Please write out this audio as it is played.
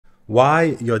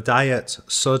Why your diet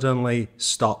suddenly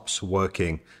stops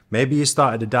working. Maybe you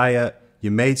started a diet,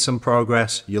 you made some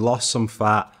progress, you lost some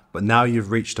fat, but now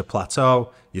you've reached a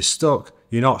plateau, you're stuck,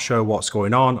 you're not sure what's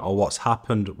going on or what's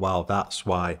happened. Well, that's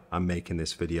why I'm making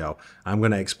this video. I'm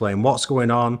going to explain what's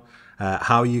going on,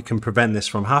 how you can prevent this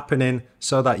from happening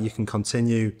so that you can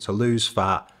continue to lose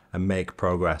fat and make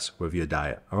progress with your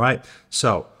diet. All right.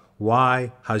 So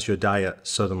why has your diet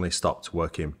suddenly stopped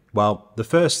working? Well, the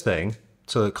first thing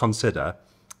to consider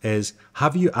is,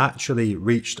 have you actually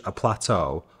reached a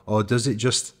plateau, or does it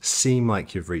just seem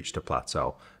like you've reached a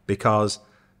plateau? Because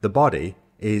the body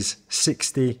is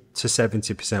 60 to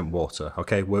 70% water.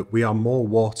 Okay, we are more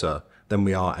water than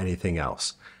we are anything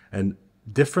else, and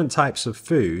different types of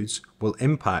foods will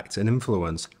impact and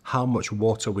influence how much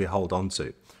water we hold on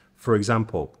to. For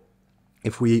example,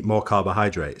 if we eat more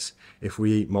carbohydrates, if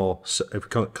we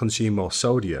consume more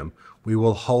sodium, we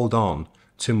will hold on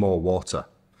to more water.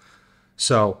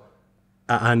 So,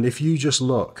 and if you just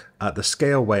look at the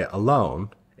scale weight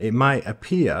alone, it might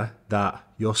appear that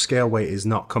your scale weight is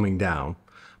not coming down,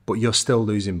 but you're still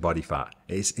losing body fat.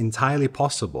 It's entirely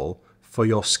possible for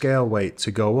your scale weight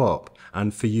to go up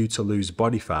and for you to lose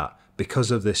body fat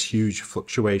because of this huge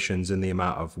fluctuations in the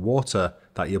amount of water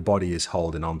that your body is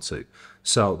holding on to.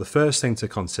 So the first thing to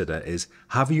consider is,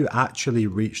 have you actually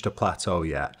reached a plateau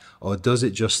yet? Or does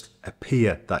it just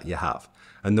appear that you have?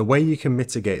 And the way you can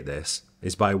mitigate this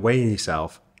is by weighing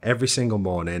yourself every single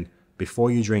morning. Before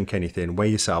you drink anything, weigh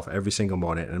yourself every single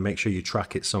morning and make sure you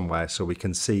track it somewhere so we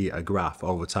can see a graph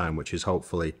over time, which is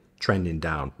hopefully trending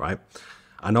down, right?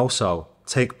 And also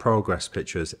take progress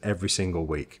pictures every single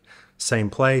week. Same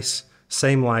place,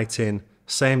 same lighting,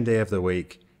 same day of the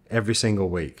week, every single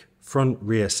week. Front,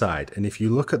 rear, side. And if you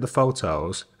look at the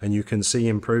photos and you can see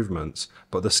improvements,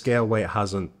 but the scale weight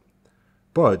hasn't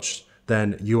budged,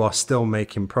 then you are still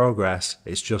making progress.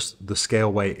 It's just the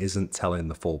scale weight isn't telling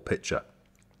the full picture.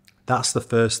 That's the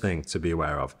first thing to be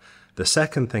aware of. The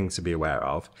second thing to be aware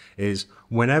of is,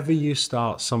 whenever you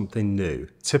start something new,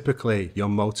 typically your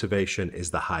motivation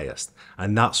is the highest,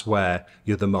 and that's where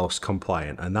you're the most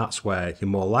compliant, and that's where you're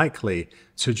more likely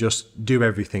to just do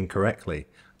everything correctly.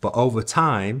 But over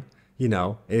time, you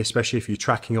know, especially if you're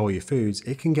tracking all your foods,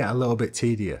 it can get a little bit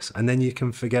tedious, and then you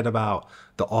can forget about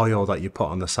the oil that you put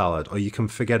on the salad, or you can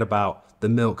forget about the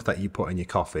milk that you put in your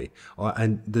coffee,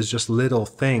 and there's just little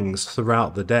things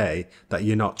throughout the day that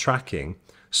you're not tracking.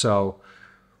 So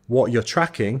what you're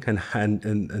tracking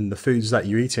and the foods that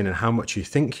you're eating and how much you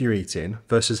think you're eating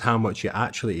versus how much you're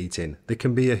actually eating, there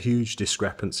can be a huge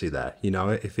discrepancy there. You know,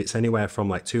 if it's anywhere from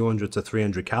like 200 to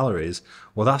 300 calories,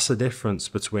 well, that's the difference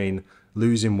between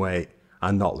losing weight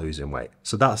and not losing weight.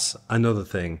 So that's another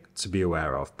thing to be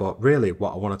aware of. But really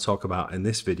what I want to talk about in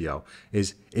this video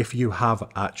is if you have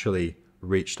actually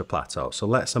reached a plateau. So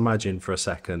let's imagine for a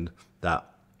second that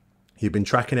you've been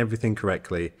tracking everything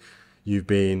correctly. You've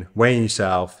been weighing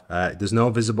yourself. There's no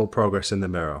visible progress in the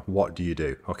mirror. What do you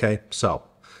do? Okay. So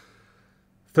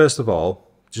first of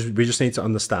all, we just need to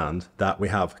understand that we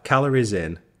have calories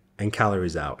in and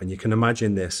calories out. And you can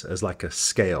imagine this as like a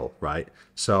scale, right?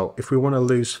 So if we want to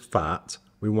lose fat,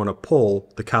 we want to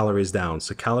pull the calories down.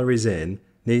 So calories in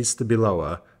needs to be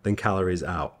lower than calories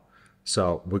out.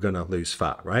 So we're going to lose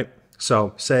fat, right?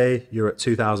 So say you're at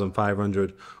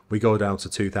 2,500, we go down to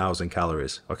 2,000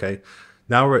 calories. Okay.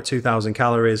 Now we're at 2,000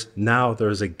 calories. Now there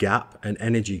is a gap, an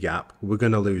energy gap. We're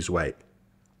going to lose weight.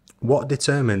 What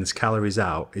determines calories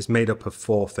out is made up of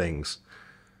four things.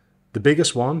 The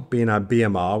biggest one being our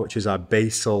BMR, which is our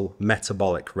basal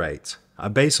metabolic rate. Our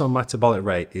basal metabolic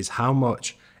rate is how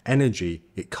much energy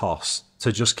it costs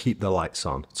to just keep the lights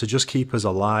on, to just keep us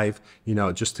alive, you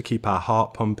know, just to keep our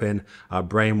heart pumping, our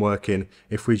brain working.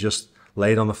 If we just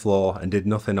laid on the floor and did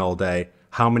nothing all day,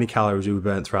 how many calories we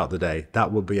burnt throughout the day,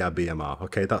 that would be our BMR.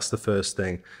 Okay, that's the first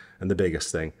thing and the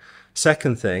biggest thing.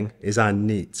 Second thing is our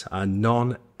NEAT, our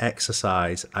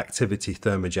non-exercise activity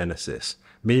thermogenesis.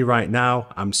 Me right now,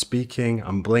 I'm speaking,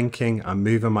 I'm blinking, I'm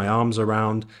moving my arms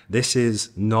around. This is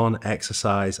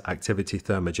non-exercise activity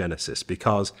thermogenesis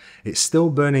because it's still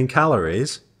burning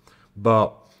calories,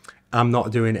 but I'm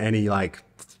not doing any like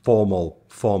formal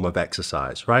form of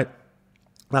exercise, right?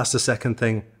 That's the second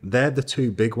thing. They're the two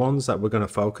big ones that we're going to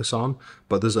focus on,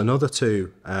 but there's another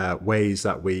two ways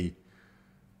that we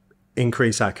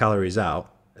increase our calories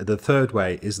out. The third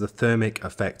way is the thermic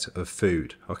effect of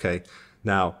food. Okay.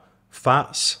 Now,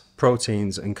 fats,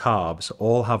 proteins, and carbs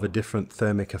all have a different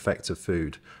thermic effect of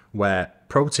food, where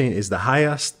protein is the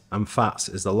highest and fats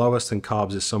is the lowest and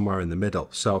carbs is somewhere in the middle.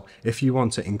 So if you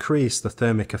want to increase the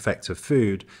thermic effect of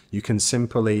food, you can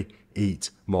simply eat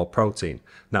more protein.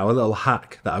 Now, a little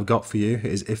hack that I've got for you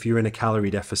is if you're in a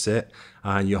calorie deficit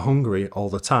and you're hungry all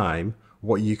the time,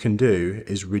 what you can do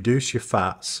is reduce your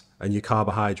fats and your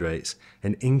carbohydrates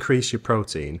and increase your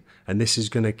protein. And this is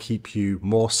going to keep you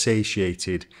more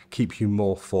satiated, keep you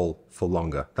more full for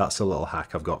longer. That's a little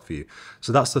hack I've got for you.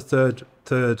 So that's the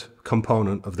third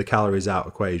component of the calories out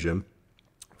equation.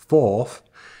 Fourth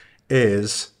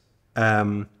is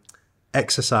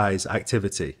exercise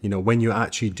activity. You know, when you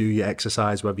actually do your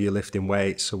exercise, whether you're lifting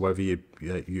weights or whether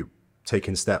you're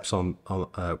taking steps on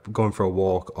going for a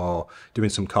walk or doing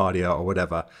some cardio or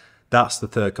whatever, that's the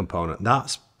third component.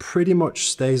 That's pretty much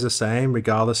stays the same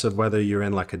regardless of whether you're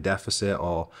in like a deficit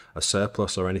or a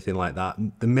surplus or anything like that.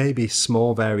 There may be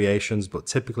small variations, but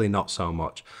typically not so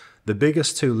much. The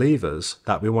biggest two levers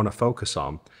that we want to focus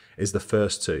on is the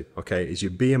first two, okay, is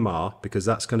your BMR, because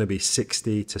that's going to be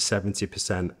 60 to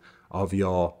 70% of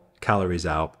your calories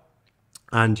out,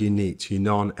 and your NEAT, your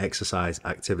non-exercise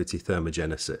activity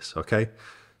thermogenesis, okay?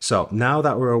 So now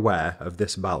that we're aware of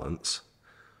this balance,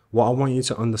 what I want you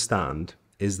to understand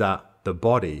is that the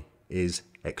body is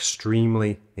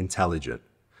extremely intelligent,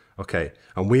 okay?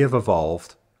 And we have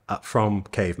evolved from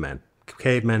cavemen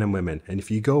and women. And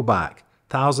if you go back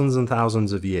thousands and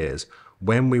thousands of years,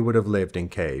 when we would have lived in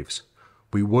caves,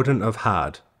 we wouldn't have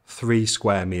had 3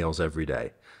 square meals every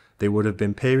day. There would have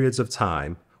been periods of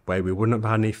time where we wouldn't have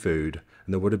had any food,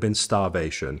 and there would have been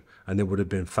starvation, and there would have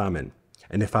been famine.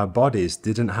 And if our bodies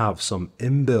didn't have some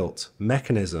inbuilt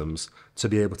mechanisms to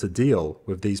be able to deal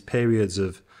with these periods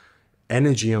of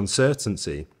energy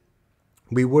uncertainty,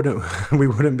 we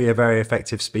wouldn't be a very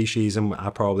effective species, and I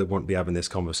probably wouldn't be having this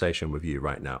conversation with you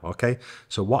right now, okay?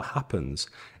 So what happens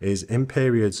is in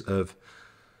periods of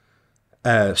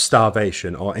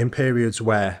starvation, or in periods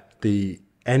where the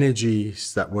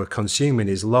energies that we're consuming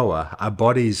is lower, our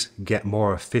bodies get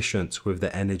more efficient with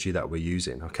the energy that we're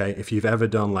using, okay? If you've ever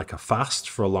done like a fast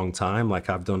for a long time, like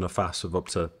I've done a fast of up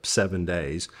to 7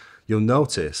 days, you'll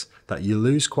notice that you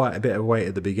lose quite a bit of weight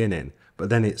at the beginning, but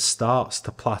then it starts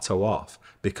to plateau off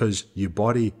because your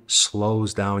body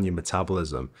slows down your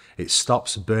metabolism. It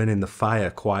stops burning the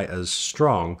fire quite as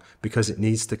strong because it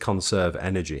needs to conserve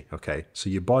energy, okay?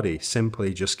 So your body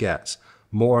simply just gets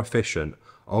more efficient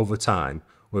over time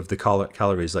with the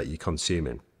calories that you're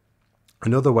consuming.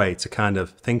 Another way to kind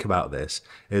of think about this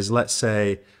is, let's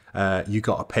say you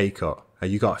got a pay cut,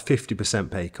 you got a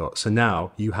 50% pay cut. So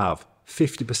now you have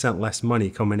 50% less money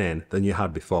coming in than you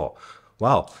had before.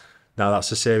 Well, now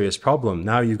that's a serious problem.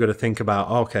 Now you've got to think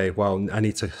about, okay, well, I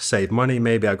need to save money.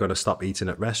 Maybe I've got to stop eating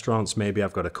at restaurants. Maybe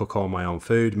I've got to cook all my own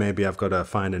food. Maybe I've got to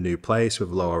find a new place with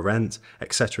lower rent,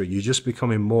 etc. You're just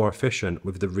becoming more efficient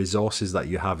with the resources that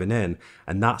you're having in.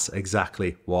 And that's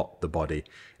exactly what the body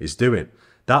is doing.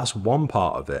 That's one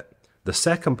part of it. The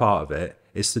second part of it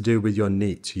is to do with your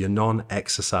NEAT, your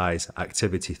non-exercise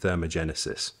activity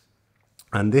thermogenesis.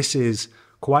 And this is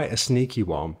quite a sneaky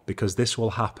one because this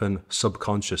will happen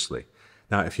subconsciously.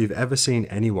 Now, if you've ever seen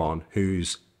anyone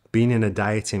who's been in a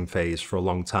dieting phase for a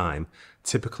long time,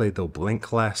 typically they'll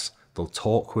blink less, they'll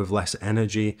talk with less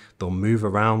energy, they'll move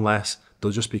around less,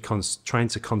 they'll just be trying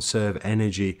to conserve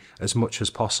energy as much as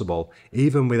possible,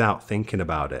 even without thinking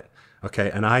about it.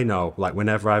 Okay, and I know, like,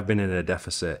 whenever I've been in a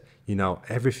deficit, you know,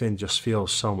 everything just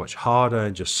feels so much harder,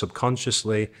 and just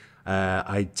subconsciously,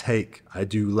 I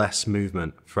do less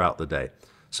movement throughout the day.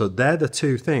 So they're the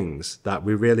two things that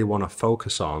we really want to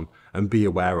focus on and be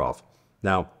aware of.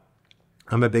 Now,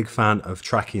 I'm a big fan of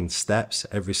tracking steps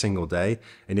every single day.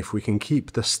 And if we can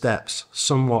keep the steps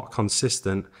somewhat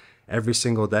consistent every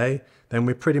single day, then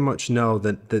we pretty much know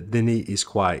that the NEAT is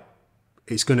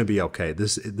it's going to be okay.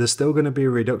 There's still going to be a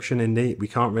reduction in NEAT. We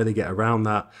can't really get around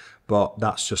that, but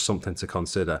that's just something to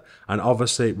consider. And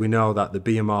obviously we know that the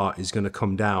BMR is going to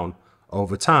come down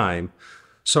over time.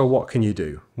 So what can you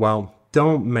do? Well,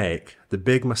 don't make the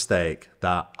big mistake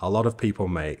that a lot of people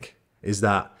make, is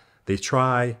that they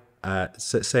try,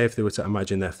 say if they were to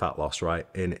imagine their fat loss, right?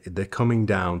 And they're coming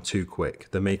down too quick.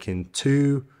 They're making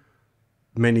too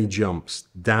many jumps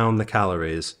down the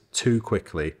calories too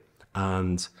quickly,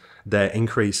 and they're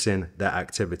increasing their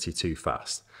activity too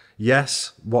fast.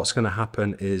 Yes, what's going to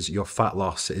happen is your fat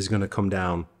loss is going to come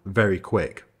down very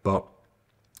quick, but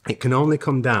it can only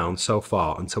come down so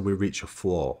far until we reach a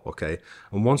floor, okay?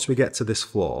 And once we get to this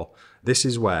floor, this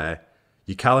is where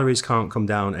your calories can't come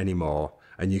down anymore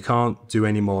and you can't do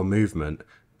any more movement,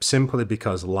 simply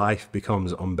because life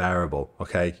becomes unbearable,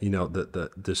 okay? You know,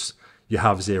 you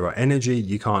have zero energy,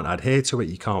 you can't adhere to it,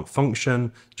 you can't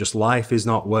function, just life is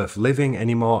not worth living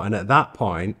anymore. And at that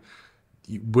point,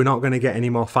 we're not going to get any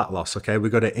more fat loss, okay?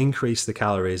 We've got to increase the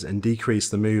calories and decrease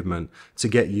the movement to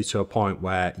get you to a point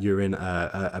where you're in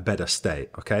a better state,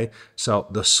 okay? So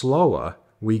the slower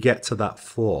we get to that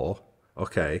floor,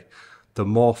 okay, the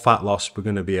more fat loss we're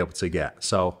going to be able to get.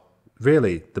 So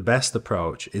really, the best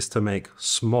approach is to make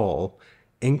small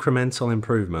incremental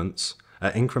improvements,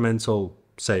 incremental,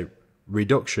 say,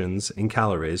 reductions in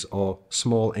calories, or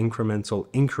small incremental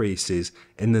increases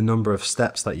in the number of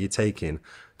steps that you're taking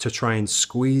to try and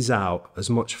squeeze out as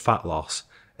much fat loss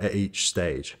at each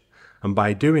stage. And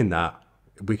by doing that,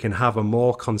 we can have a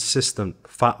more consistent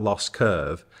fat loss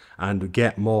curve and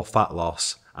get more fat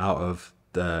loss out of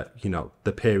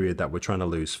the period that we're trying to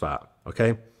lose fat,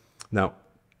 okay? Now,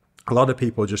 a lot of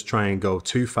people just try and go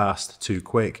too fast, too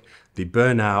quick. They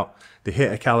burn out, they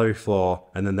hit a calorie floor,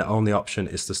 and then the only option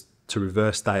is to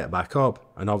reverse diet back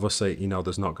up. And obviously,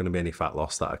 there's not going to be any fat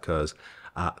loss that occurs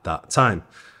at that time.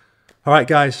 All right,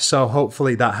 guys, so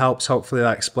hopefully that helps. Hopefully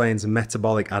that explains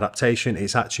metabolic adaptation.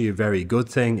 It's actually a very good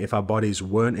thing. If our bodies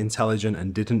weren't intelligent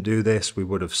and didn't do this, we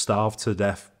would have starved to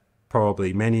death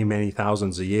probably many, many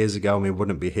thousands of years ago, and we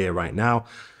wouldn't be here right now.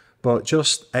 But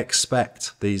just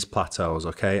expect these plateaus,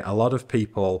 okay? A lot of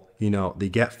people, they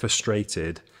get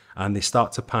frustrated and they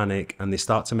start to panic and they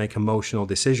start to make emotional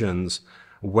decisions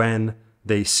when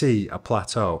they see a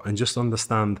plateau, and just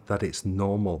understand that it's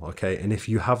normal, okay? And if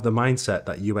you have the mindset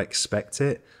that you expect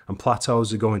it and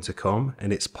plateaus are going to come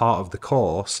and it's part of the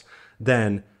course,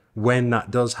 then when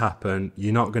that does happen,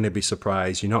 you're not going to be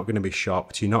surprised, you're not going to be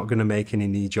shocked, you're not going to make any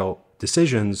knee-jerk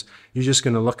decisions. You're just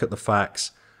going to look at the facts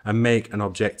and make an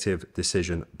objective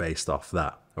decision based off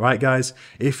that. All right, guys,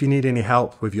 if you need any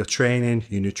help with your training,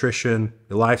 your nutrition,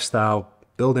 your lifestyle,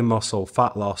 building muscle,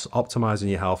 fat loss, optimizing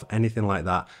your health, anything like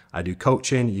that, I do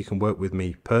coaching. You can work with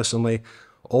me personally.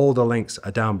 All the links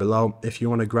are down below. If you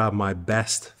want to grab my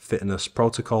best fitness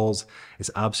protocols, it's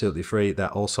absolutely free.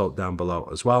 They're also down below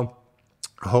as well.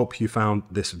 I hope you found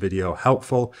this video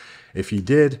helpful. If you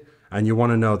did, and you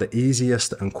want to know the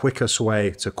easiest and quickest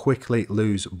way to quickly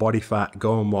lose body fat,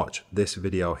 go and watch this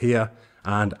video here,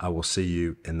 and I will see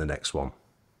you in the next one.